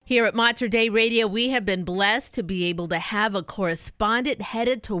Here at Mater Dei Radio, we have been blessed to be able to have a correspondent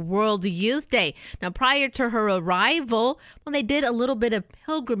headed to World Youth Day. Now, prior to her arrival, they did a little bit of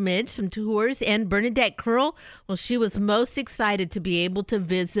pilgrimage, some tours, and Bernadette Curl, she was most excited to be able to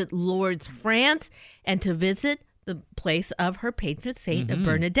visit Lourdes, France, and to visit the place of her patron saint,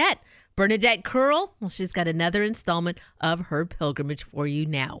 Bernadette. Bernadette Curl, she's got another installment of her pilgrimage for you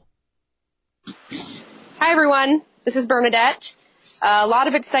now. Hi, everyone. This is Bernadette. A lot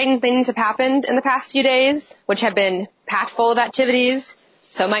of exciting things have happened in the past few days, which have been packed full of activities,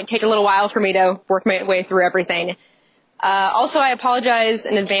 so it might take a little while for me to work my way through everything. Also, I apologize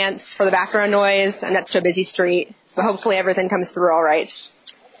in advance for the background noise. I'm next to a busy street, but hopefully everything comes through all right.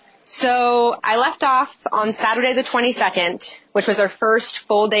 So I left off on Saturday the 22nd, which was our first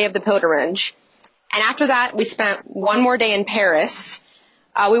full day of the pilgrimage. And after that, we spent one more day in Paris.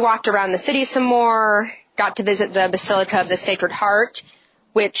 We walked around the city some more, got to visit the Basilica of the Sacred Heart,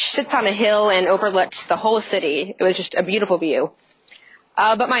 which sits on a hill and overlooks the whole city. It was just a beautiful view.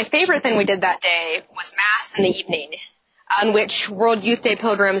 But my favorite thing we did that day was Mass in the evening, on which World Youth Day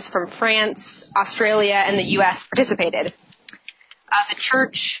pilgrims from France, Australia, and the U.S. participated. The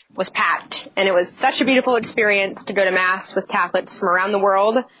church was packed, and it was such a beautiful experience to go to Mass with Catholics from around the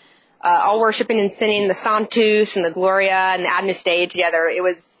world, all worshiping and singing the Sanctus and the Gloria and the Agnus Dei together. It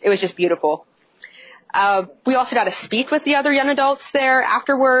was just beautiful. We also got to speak with the other young adults there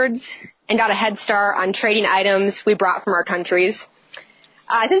afterwards and got a head start on trading items we brought from our countries.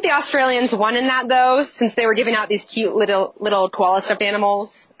 I think the Australians won in that, though, since they were giving out these cute little koala stuffed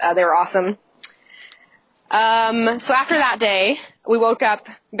animals. They were awesome. So after that day, we woke up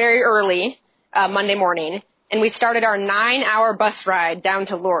very early Monday morning, and we started our 9-hour bus ride down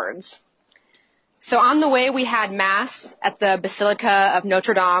to Lourdes. So on the way, we had Mass at the Basilica of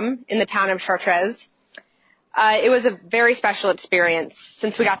Notre Dame in the town of Chartres. It was a very special experience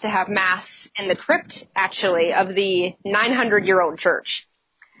since we got to have Mass in the crypt, actually, of the 900-year-old church.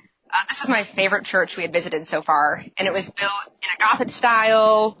 This was my favorite church we had visited so far, and it was built in a Gothic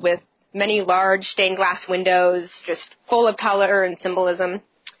style with many large stained glass windows, just full of color and symbolism.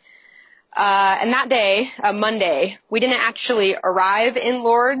 And that day, Monday, we didn't actually arrive in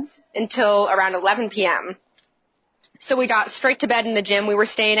Lourdes until around 11 p.m. So we got straight to bed in the gym we were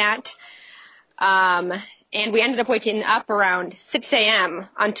staying at, and we ended up waking up around 6 a.m.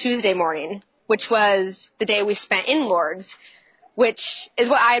 on Tuesday morning, which was the day we spent in Lourdes, which is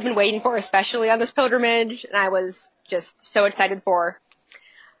what I had been waiting for, especially on this pilgrimage, and I was just so excited for.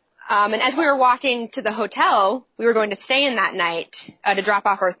 And as we were walking to the hotel we were going to stay in that night to drop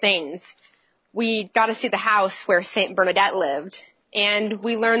off our things, we got to see the house where St. Bernadette lived, and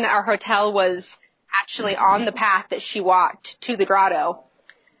we learned that our hotel was actually on the path that she walked to the grotto.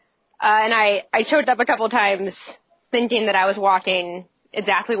 And I choked up a couple times thinking that I was walking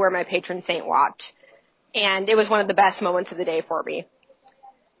exactly where my patron saint walked, and it was one of the best moments of the day for me.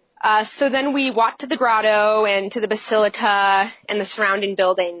 So then we walked to the grotto and to the basilica and the surrounding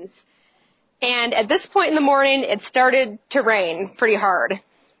buildings. And at this point in the morning, it started to rain pretty hard.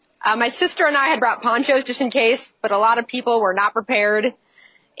 My sister and I had brought ponchos just in case, but a lot of people were not prepared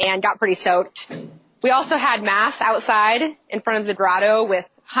and got pretty soaked. We also had Mass outside in front of the grotto with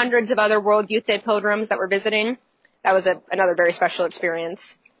hundreds of other World Youth Day pilgrims that were visiting. That was another very special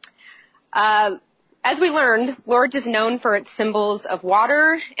experience. As we learned, Lourdes is known for its symbols of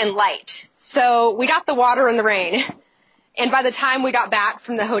water and light. So we got the water and the rain. And by the time we got back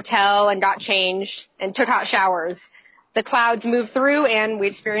from the hotel and got changed and took hot showers, the clouds moved through and we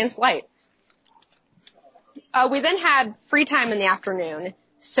experienced light. We then had free time in the afternoon.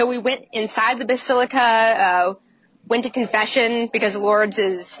 So we went inside the basilica, went to confession because Lourdes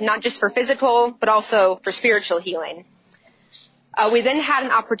is not just for physical, but also for spiritual healing. We then had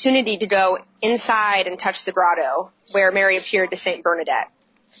an opportunity to go inside and touch the grotto where Mary appeared to St. Bernadette.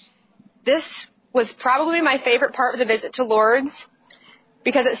 This was probably my favorite part of the visit to Lourdes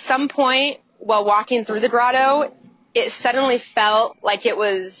because at some point while walking through the grotto, it suddenly felt like it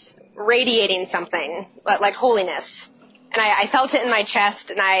was radiating something, like holiness. And I felt it in my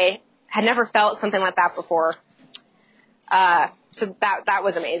chest, and I had never felt something like that before. So that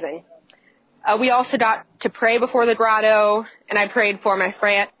was amazing. We also got to pray before the grotto, and I prayed for my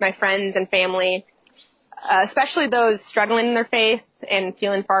friends and family, especially those struggling in their faith and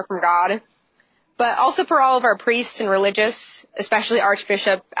feeling far from God, but also for all of our priests and religious, especially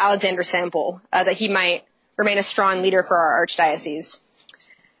Archbishop Alexander Sample, that he might remain a strong leader for our archdiocese.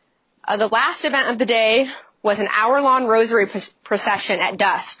 The last event of the day was an hour-long rosary procession at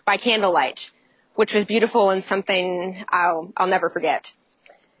dusk by candlelight, which was beautiful and something I'll never forget.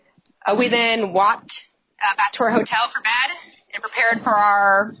 We then walked back to our hotel for bed and prepared for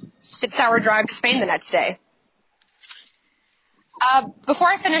our 6-hour drive to Spain the next day. Before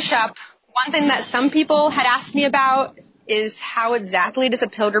I finish up, one thing that some people had asked me about is how exactly does a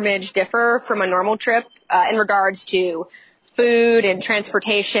pilgrimage differ from a normal trip in regards to food and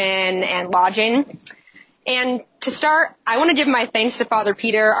transportation and lodging. And to start, I want to give my thanks to Father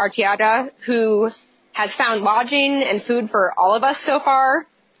Peter Artiada, who has found lodging and food for all of us so far.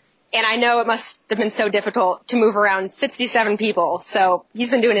 And I know it must have been so difficult to move around 67 people, so he's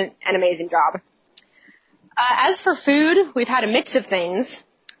been doing an amazing job. As for food, we've had a mix of things.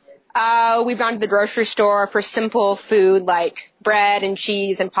 We've gone to the grocery store for simple food like bread and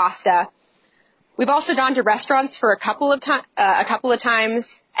cheese and pasta. We've also gone to restaurants for a couple of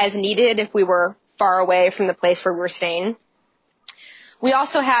times as needed if we were far away from the place where we were staying. We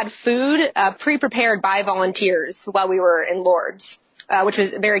also had food pre-prepared by volunteers while we were in Lourdes, which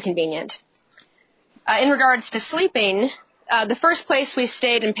was very convenient. In regards to sleeping, the first place we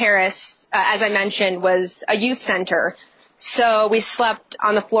stayed in Paris, as I mentioned, was a youth center. So we slept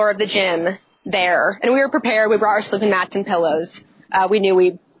on the floor of the gym there, and we were prepared. We brought our sleeping mats and pillows. We knew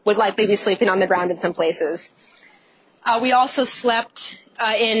we would likely be sleeping on the ground in some places. We also slept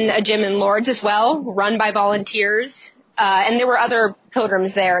in a gym in Lourdes as well, run by volunteers, and there were other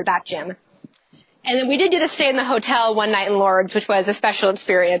pilgrims there at that gym. And then we did get to stay in the hotel one night in Lourdes, which was a special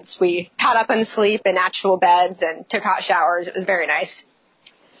experience. We caught up on sleep in actual beds and took hot showers. It was very nice.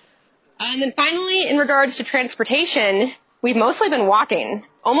 And then finally, in regards to transportation, we've mostly been walking,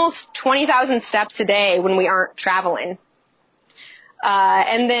 almost 20,000 steps a day when we aren't traveling.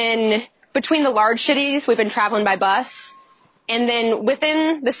 And then between the large cities, we've been traveling by bus. And then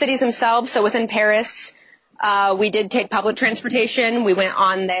within the cities themselves, so within Paris, we did take public transportation. We went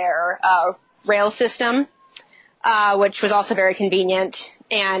on their rail system, which was also very convenient.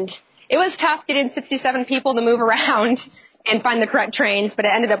 And it was tough getting 67 people to move around and find the correct trains, but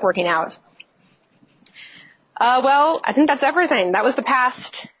it ended up working out. Well, I think that's everything. That was the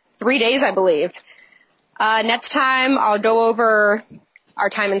past 3 days, I believe. Next time I'll go over our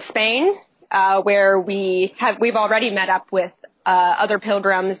time in Spain, where we've already met up with other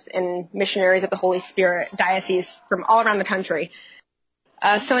pilgrims and missionaries of the Holy Spirit diocese from all around the country.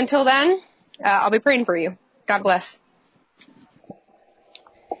 So until then, I'll be praying for you. God bless.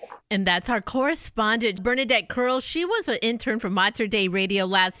 And that's our correspondent, Bernadette Curl. She was an intern for Mater Dei Radio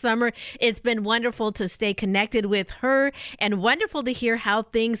last summer. It's been wonderful to stay connected with her and wonderful to hear how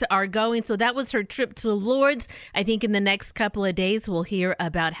things are going. So that was her trip to Lourdes. I think in the next couple of days, we'll hear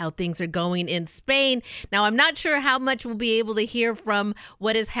about how things are going in Spain. Now, I'm not sure how much we'll be able to hear from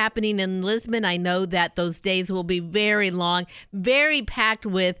what is happening in Lisbon. I know that those days will be very long, very packed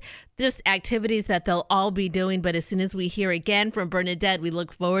with just activities that they'll all be doing. But as soon as we hear again from Bernadette, we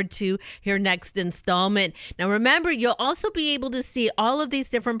look forward to her next installment. Now, remember, you'll also be able to see all of these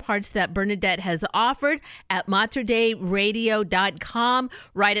different parts that Bernadette has offered at materdeiradio.com.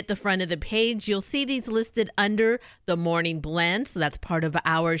 Right at the front of the page, you'll see these listed under the Morning Blend. So that's part of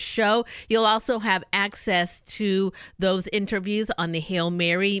our show. You'll also have access to those interviews on the Hail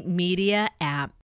Mary Media app.